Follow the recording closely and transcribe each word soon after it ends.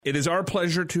It is our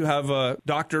pleasure to have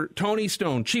Dr. Tony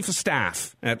Stone, Chief of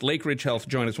Staff at Lakeridge Health,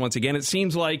 join us once again. It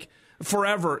seems like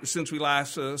forever since we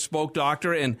last spoke,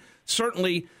 Doctor, and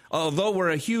certainly, although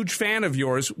we're a huge fan of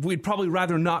yours, we'd probably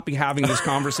rather not be having this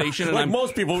conversation. And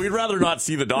most people, we'd rather not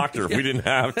see the doctor if we didn't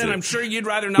have to. And I'm sure you'd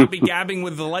rather not be gabbing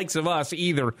with the likes of us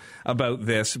either about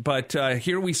this. But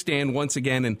here we stand once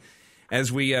again, and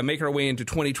as we make our way into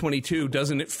 2022,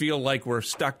 doesn't it feel like we're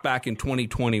stuck back in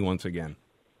 2020 once again?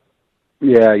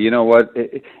 Yeah, you know what?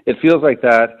 It feels like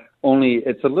that, only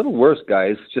it's a little worse,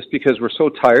 guys, just because we're so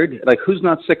tired. Like, who's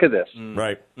not sick of this?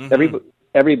 Right. Mm-hmm.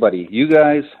 Everybody. You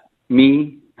guys,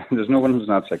 me, there's no one who's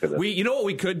not sick of this. You know what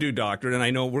we could do, Doctor, and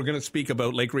I know we're going to speak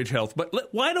about Lakeridge Health, but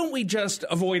why don't we just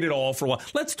avoid it all for a while?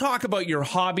 Let's talk about your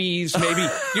hobbies, maybe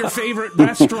your favorite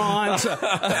restaurants,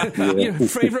 your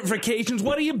favorite vacations.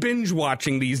 What are you binge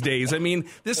watching these days? I mean,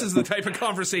 this is the type of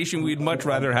conversation we'd much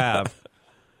rather have.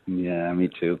 Yeah, me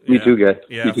too. Me too, guys.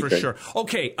 Yeah, for sure.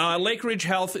 Okay, Lakeridge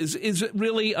Health is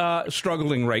really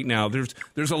struggling right now.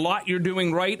 There's a lot you're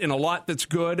doing right and a lot that's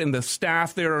good, and the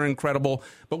staff there are incredible.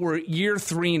 But we're year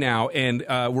 3 now, and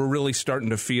we're really starting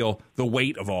to feel the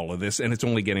weight of all of this, and it's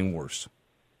only getting worse.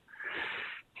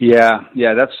 Yeah,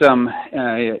 that's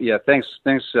Thanks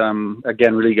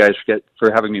again, really, guys,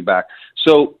 for having me back.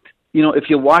 So, you know, if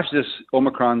you watch this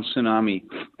Omicron tsunami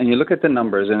and you look at the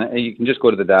numbers, and you can just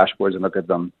go to the dashboards and look at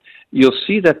them, you'll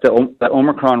see that that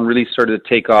Omicron really started to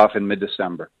take off in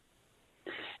mid-December.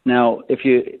 Now, if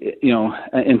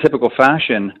in typical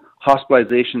fashion,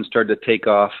 hospitalizations started to take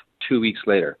off 2 weeks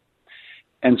later.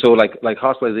 And so like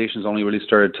hospitalizations only really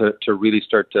started to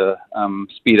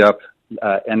speed up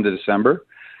end of December.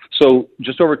 So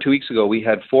just over 2 weeks ago, we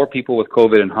had 4 people with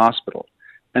COVID in hospital.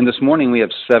 And this morning we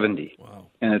have 70. Wow.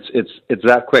 And it's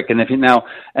that quick. And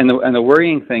the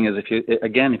worrying thing is if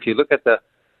you look at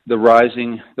the rise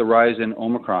in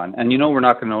Omicron, and we're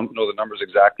not going to know the numbers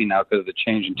exactly now because of the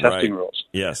change in testing rules.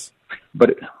 Yes.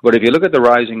 But if you look at the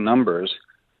rising numbers,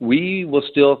 we will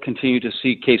still continue to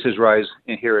see cases rise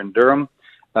here in Durham,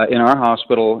 in our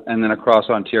hospital, and then across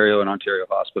Ontario and Ontario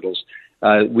hospitals.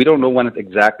 We don't know when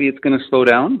exactly it's going to slow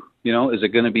down. Is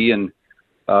it going to be in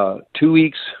 2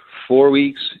 weeks, 4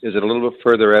 weeks? Is it a little bit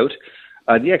further out?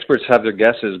 The experts have their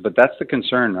guesses, but that's the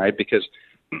concern, right? Because,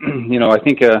 I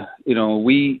think,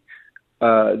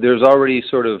 there's already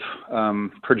sort of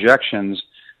projections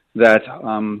that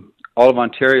all of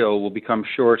Ontario will become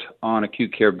short on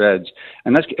acute care beds.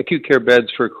 And that's acute care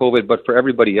beds for COVID, but for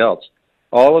everybody else.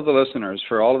 All of the listeners,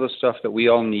 for all of the stuff that we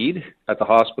all need at the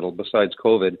hospital besides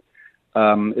COVID,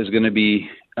 is going to be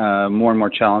more and more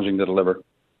challenging to deliver.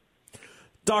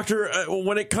 Doctor,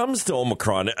 when it comes to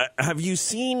Omicron, have you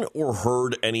seen or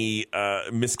heard any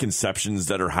misconceptions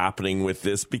that are happening with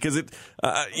this? Because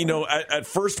at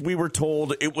first we were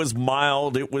told it was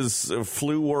mild, it was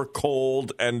flu or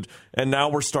cold, and now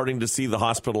we're starting to see the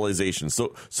hospitalization.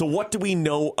 So what do we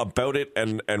know about it,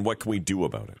 and what can we do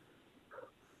about it?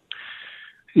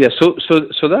 Yeah, so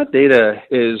that data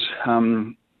is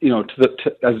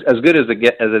as good as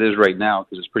it is right now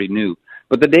because it's pretty new.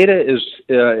 But the data is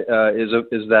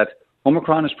that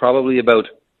Omicron is probably about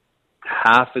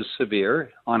half as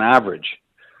severe on average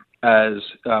as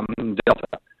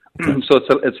Delta. So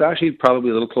it's actually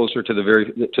probably a little closer to the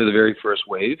very first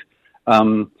wave.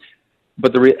 And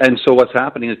so what's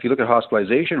happening is if you look at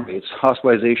hospitalization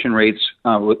rates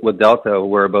with Delta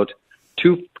were about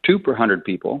two per 100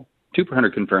 people, 2 per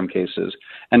 100 confirmed cases,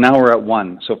 and now we're at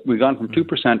 1. So we've gone from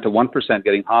 2% to 1%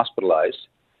 getting hospitalized.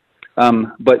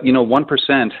 But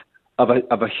 1% of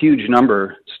a huge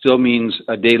number still means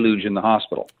a deluge in the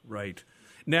hospital. Right.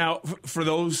 Now, for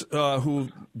those who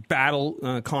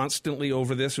battle constantly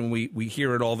over this, and we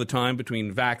hear it all the time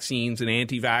between vaccines and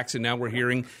anti-vax, and now we're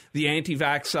hearing the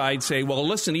anti-vax side say, well,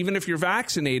 listen, even if you're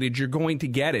vaccinated, you're going to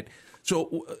get it.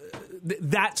 So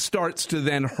that starts to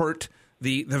then hurt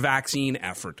the vaccine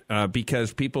effort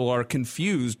because people are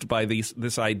confused by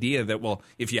this idea that, well,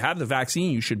 if you have the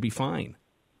vaccine, you should be fine.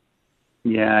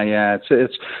 Yeah.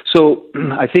 It's so.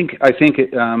 I think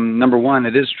number one,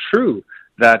 it is true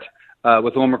that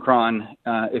with Omicron,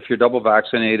 if you're double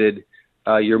vaccinated,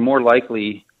 you're more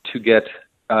likely to get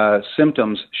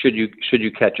symptoms should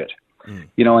you catch it.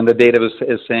 And the data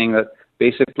is saying that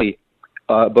basically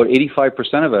about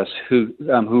 85% of us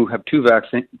who have two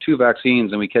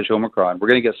vaccines and we catch Omicron, we're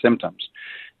going to get symptoms.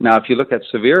 Now, if you look at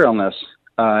severe illness,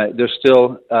 it's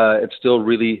still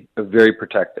really very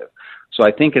protective. So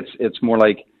I think it's more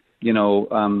like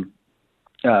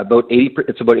about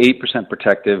 80%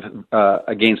 protective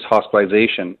against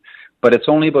hospitalization, but it's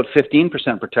only about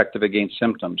 15% protective against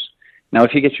symptoms. Now,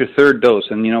 if you get your third dose,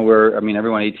 and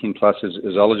everyone 18 plus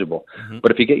is eligible,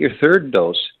 but if you get your third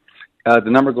dose, the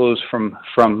number goes from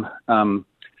 15%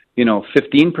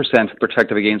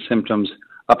 protective against symptoms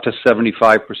up to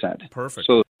 75%. Perfect.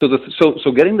 So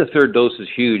getting the third dose is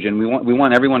huge, and we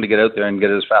want everyone to get out there and get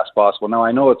it as fast as possible. Now,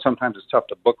 I know sometimes it's tough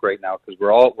to book right now because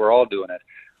we're all doing it,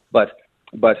 but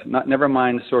never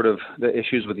mind sort of the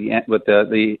issues with the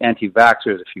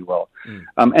anti-vaxxers, if you will.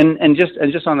 And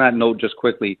just on that note, just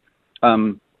quickly,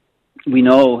 we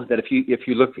know that if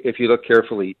you look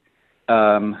carefully,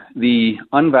 the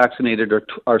unvaccinated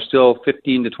are still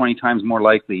 15 to 20 times more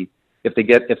likely if they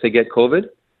get COVID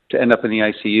to end up in the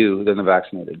ICU than the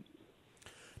vaccinated.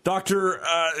 Doctor,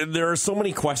 there are so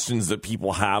many questions that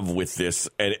people have with this,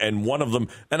 and one of them,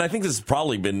 and I think this has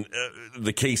probably been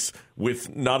the case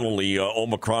with not only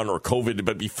Omicron or COVID,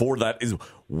 but before that, is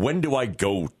when do I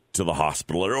go to the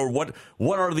hospital, or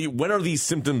when are these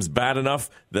symptoms bad enough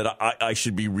that I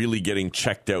should be really getting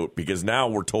checked out? Because now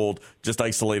we're told just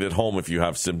isolate at home if you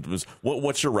have symptoms.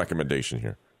 What's your recommendation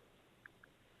here?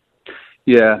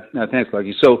 Yeah, no, thanks,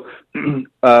 Lucky. So,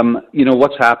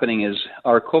 what's happening is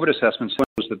our COVID assessment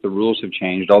shows that the rules have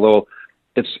changed, although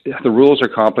the rules are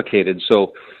complicated.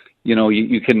 So,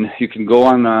 you can go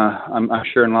on, I'm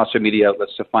sure, in lots of media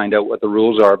outlets to find out what the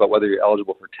rules are about whether you're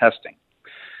eligible for testing.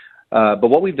 But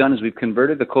what we've done is we've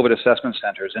converted the COVID assessment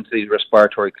centers into these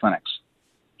respiratory clinics.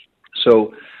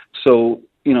 So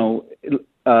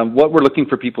what we're looking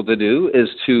for people to do is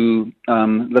to,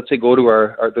 let's say, go to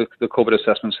the COVID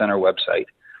Assessment Center website.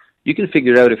 You can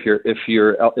figure out if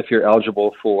you're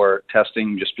eligible for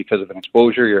testing just because of an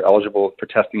exposure. You're eligible for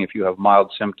testing if you have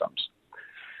mild symptoms.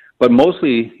 But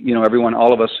mostly,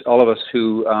 all of us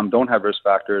who don't have risk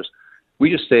factors, we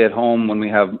just stay at home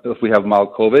if we have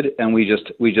mild COVID, and we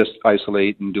just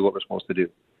isolate and do what we're supposed to do.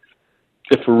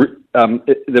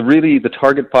 The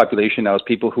target population now is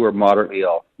people who are moderately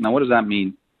ill. Now, what does that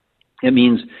mean? It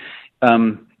means,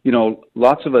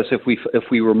 lots of us, if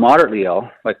we were moderately ill,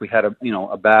 like we had a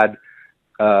bad,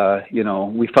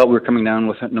 we felt we were coming down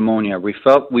with pneumonia. We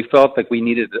felt like we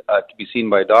needed to be seen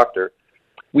by a doctor.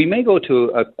 We may go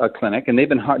to a clinic, and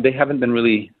they haven't been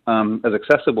really as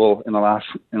accessible in the last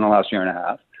year and a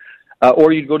half.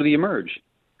 Or you'd go to the Emerge.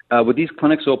 With these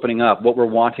clinics opening up, what we're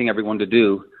wanting everyone to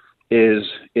do is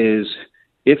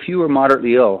if you are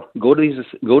moderately ill, go to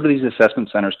these assessment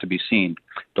centers to be seen.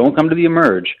 Don't come to the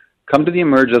Emerge. Come to the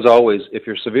Emerge as always if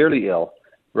you're severely ill,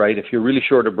 right? If you're really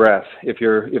short of breath, if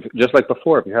just like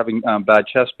before, if you're having bad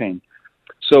chest pain.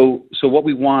 So what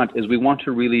we want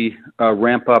to really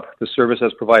ramp up the service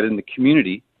as provided in the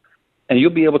community, and you'll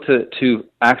be able to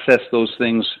access those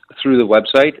things through the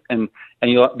website, and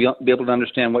you'll be able to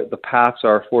understand what the paths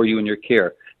are for you in your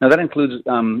care. Now that includes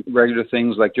regular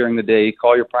things like during the day,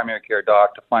 call your primary care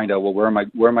doc to find out, well, where am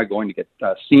I going to get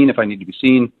seen if I need to be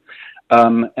seen,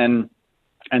 and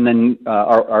then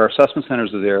our assessment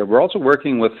centers are there. We're also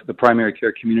working with the primary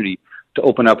care community to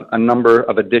open up a number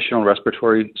of additional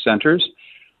respiratory centers.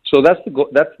 So that's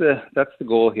the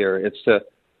goal here.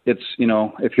 If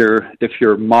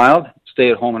you're mild,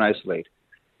 stay at home and isolate.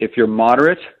 If you're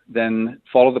moderate, then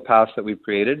follow the paths that we've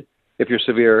created. If you're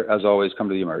severe, as always, come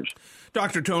to the Emerge.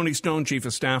 Dr. Tony Stone, Chief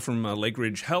of Staff from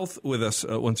Lakeridge Health, with us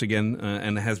once again,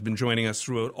 and has been joining us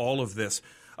throughout all of this.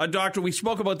 Doctor, we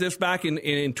spoke about this back in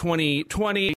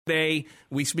 2020. Today,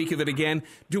 we speak of it again.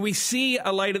 Do we see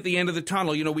a light at the end of the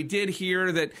tunnel? We did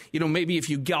hear that, maybe if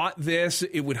you got this,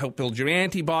 it would help build your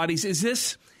antibodies. Is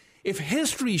this, if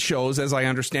history shows, as I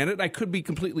understand it, I could be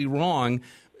completely wrong,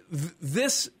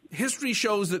 this history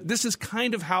shows that this is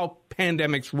kind of how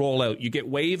pandemics roll out. You get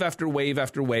wave after wave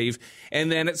after wave,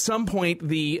 and then at some point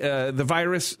the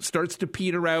virus starts to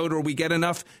peter out, or we get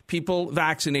enough people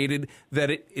vaccinated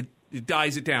that it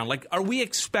dies it down. Like, are we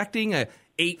expecting a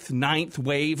 8th, 9th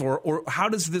wave, or how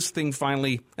does this thing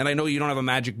finally, and I know you don't have a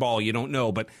magic ball, you don't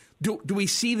know, but do we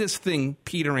see this thing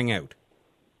petering out?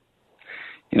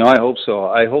 I hope so.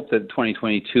 I hope that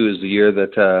 2022 is the year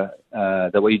that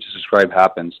what you just described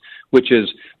happens, which is,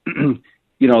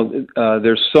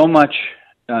 there's so much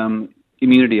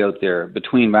immunity out there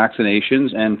between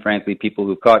vaccinations and, frankly, people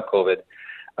who've caught COVID,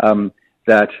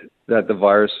 that the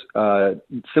virus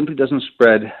simply doesn't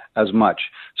spread as much.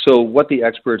 So what the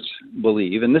experts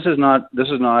believe, and this is not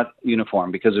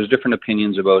uniform because there's different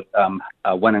opinions about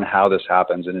when and how this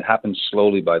happens, and it happens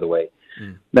slowly, by the way,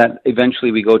 that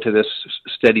eventually we go to this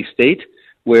steady state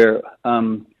where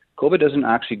COVID doesn't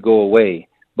actually go away,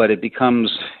 but it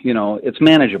becomes, it's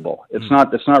manageable. It's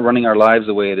not running our lives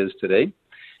the way it is today.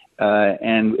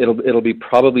 And it'll be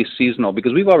probably seasonal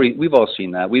because we've all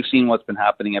seen that. We've seen what's been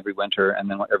happening every winter and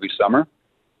then every summer.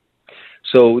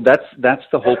 So that's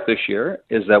the hope this year,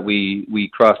 is that we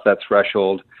cross that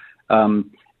threshold. So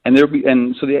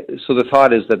the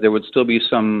thought is that there would still be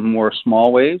some more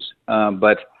small waves,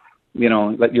 but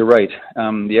you're right.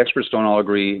 The experts don't all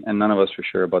agree, and none of us are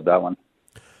sure about that one.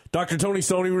 Dr. Tony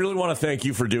Stone, we really want to thank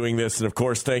you for doing this, and of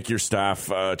course, thank your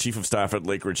staff, Chief of Staff at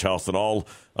Lakeridge Health, and all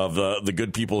of the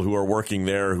good people who are working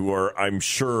there, who are, I'm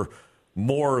sure,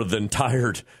 more than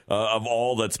tired of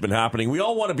all that's been happening. We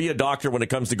all want to be a doctor when it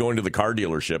comes to going to the car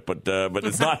dealership, but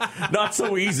it's not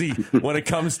so easy when it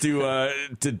comes to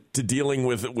dealing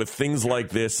with things like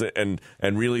this and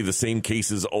really the same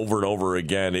cases over and over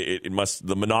again.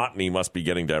 The monotony must be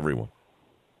getting to everyone.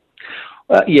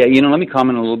 Let me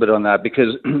comment a little bit on that,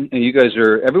 because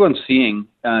everyone's seeing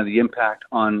the impact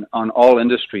on all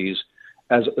industries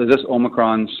as this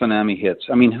Omicron tsunami hits.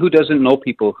 I mean, who doesn't know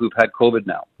people who've had COVID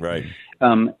now? Right.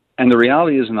 And the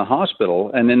reality is, in the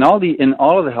hospital and in all of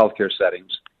the healthcare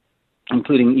settings,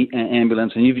 including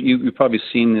ambulance, and you've probably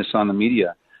seen this on the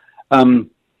media.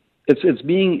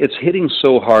 It's hitting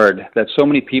so hard that so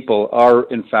many people are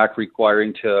in fact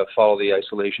requiring to follow the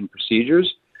isolation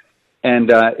procedures.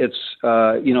 And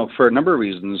for a number of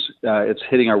reasons, it's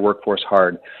hitting our workforce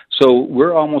hard. So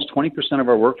we're almost 20% of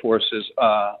our workforce is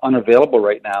unavailable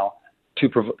right now to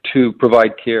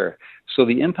provide care. So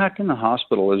the impact in the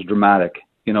hospital is dramatic.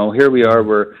 Here we are,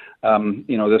 where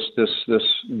this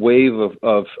wave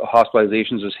of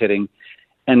hospitalizations is hitting,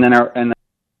 and then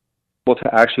able to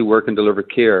actually work and deliver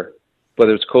care,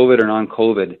 whether it's COVID or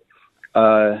non-COVID.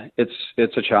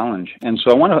 It's a challenge, and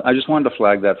so I just wanted to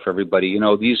flag that for everybody.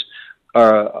 These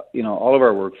are all of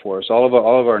our workforce, all of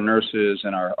our nurses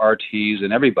and our RTs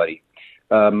and everybody.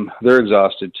 They're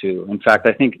exhausted too. In fact,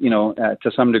 I think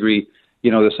to some degree,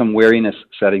 there's some wariness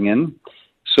setting in.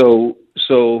 So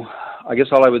I guess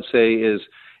all I would say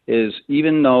is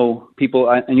even though people,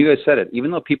 and you guys said it,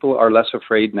 even though people are less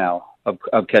afraid now of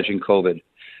catching COVID,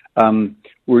 I'm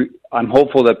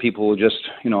hopeful that people will just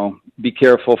be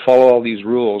careful, follow all these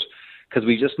rules, because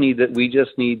we just need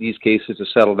these cases to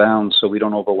settle down so we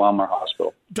don't overwhelm our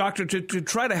hospital. Doctor, to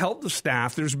try to help the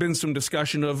staff, there's been some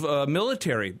discussion of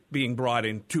military being brought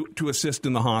in to assist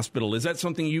in the hospital. Is that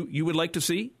something you would like to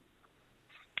see?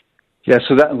 Yeah,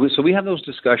 so we have those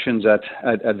discussions at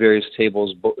various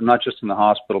tables, not just in the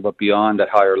hospital, but beyond at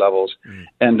higher levels.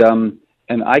 Mm.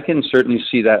 And I can certainly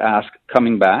see that ask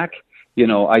coming back.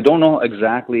 I don't know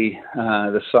exactly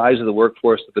the size of the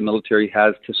workforce that the military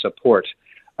has to support.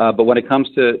 But when it comes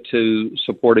to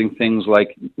supporting things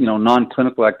like,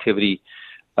 non-clinical activity,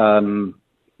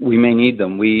 we may need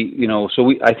them.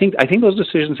 I think those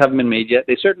decisions haven't been made yet.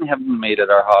 They certainly haven't been made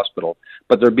at our hospital,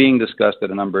 but they're being discussed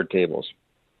at a number of tables.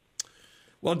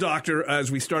 Well, Doctor,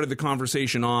 as we started the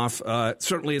conversation off,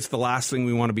 certainly it's the last thing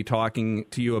we want to be talking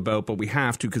to you about, but we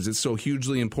have to, because it's so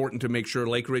hugely important to make sure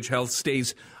Lakeridge Health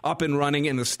stays up and running,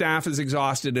 and the staff is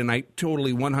exhausted, and I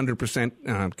totally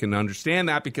 100% can understand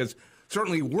that, because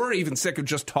certainly we're even sick of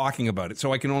just talking about it,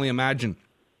 so I can only imagine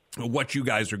what you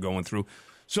guys are going through.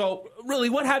 So, really,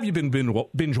 what have you been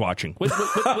binge watching?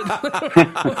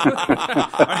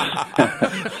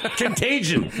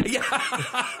 Contagion.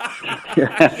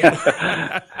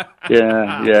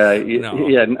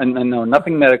 No,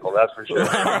 nothing medical, that's for sure.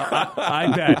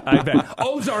 I bet.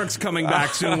 Ozark's coming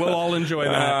back soon. We'll all enjoy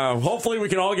that. Hopefully, we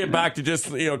can all get back to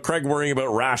just Craig worrying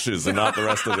about rashes and not the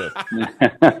rest of it.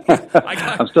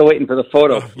 I'm still waiting for the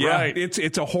photo. Yeah, right.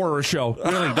 It's a horror show,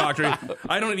 really, Doctor.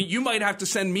 You might have to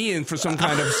send me in for some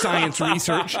kind of science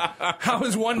research. How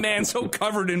is one man so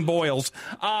covered in boils?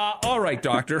 All right,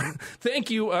 Doctor.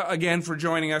 Thank you again for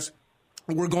joining us.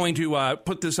 We're going to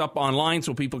put this up online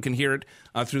so people can hear it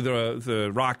through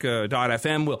the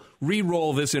rock.fm. We'll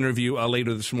re-roll this interview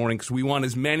later this morning, because we want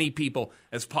as many people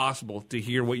as possible to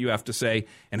hear what you have to say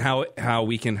and how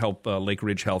we can help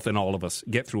Lakeridge Health and all of us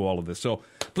get through all of this. So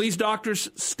please, doctors,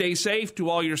 stay safe. To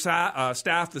all your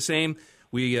staff, the same.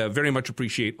 We very much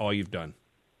appreciate all you've done.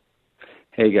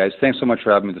 Hey, guys. Thanks so much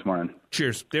for having me this morning.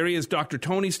 Cheers. There he is, Dr.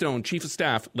 Tony Stone, Chief of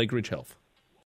Staff, Lakeridge Health.